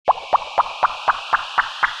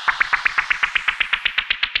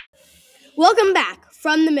Welcome back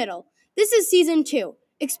from the middle. This is season 2.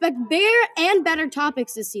 Expect bigger and better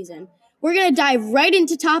topics this season. We're going to dive right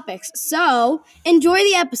into topics, so enjoy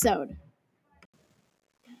the episode.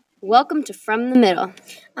 Welcome to From the Middle.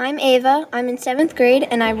 I'm Ava. I'm in 7th grade,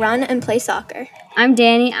 and I run and play soccer. I'm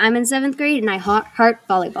Danny. I'm in 7th grade, and I heart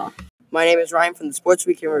volleyball. My name is Ryan from the Sports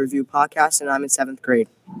Week in Review podcast, and I'm in 7th grade.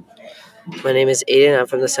 My name is Aiden. I'm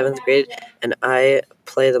from the 7th grade, and I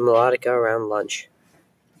play the melodica around lunch.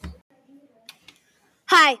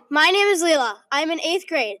 Hi, my name is Leela. I'm in 8th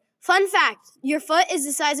grade. Fun fact, your foot is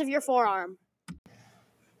the size of your forearm.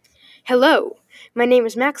 Hello, my name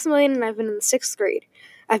is Maximilian, and I've been in the 6th grade.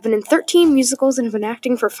 I've been in 13 musicals and have been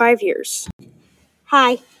acting for 5 years.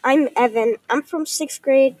 Hi, I'm Evan. I'm from 6th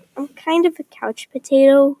grade. I'm kind of a couch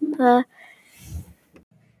potato.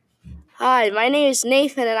 Hi, my name is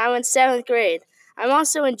Nathan, and I'm in 7th grade. I'm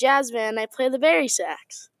also in jazz band, and I play the bari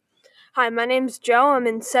sax. Hi, my name's Joe. I'm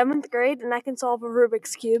in 7th grade, and I can solve a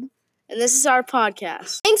Rubik's Cube. And this is our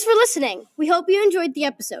podcast. Thanks for listening. We hope you enjoyed the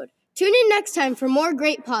episode. Tune in next time for more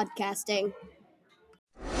great podcasting.